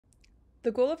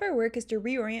The goal of our work is to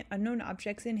reorient unknown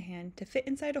objects in hand to fit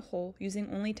inside a hole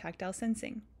using only tactile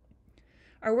sensing.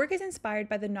 Our work is inspired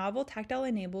by the novel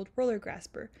tactile-enabled roller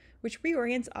grasper, which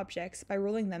reorients objects by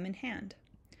rolling them in hand.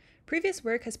 Previous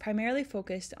work has primarily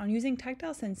focused on using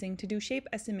tactile sensing to do shape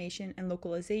estimation and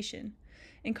localization.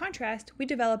 In contrast, we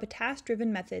develop a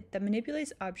task-driven method that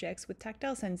manipulates objects with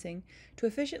tactile sensing to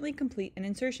efficiently complete an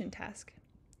insertion task.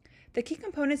 The key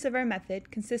components of our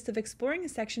method consist of exploring a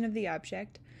section of the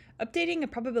object, updating a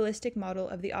probabilistic model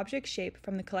of the object's shape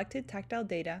from the collected tactile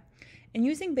data, and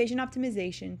using Bayesian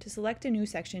optimization to select a new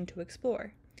section to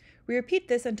explore. We repeat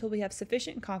this until we have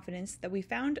sufficient confidence that we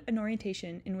found an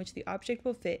orientation in which the object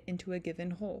will fit into a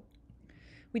given hole.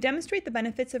 We demonstrate the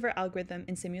benefits of our algorithm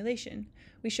in simulation.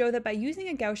 We show that by using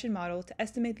a Gaussian model to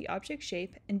estimate the object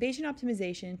shape and Bayesian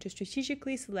optimization to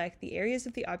strategically select the areas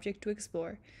of the object to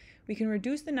explore, we can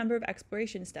reduce the number of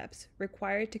exploration steps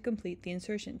required to complete the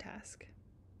insertion task.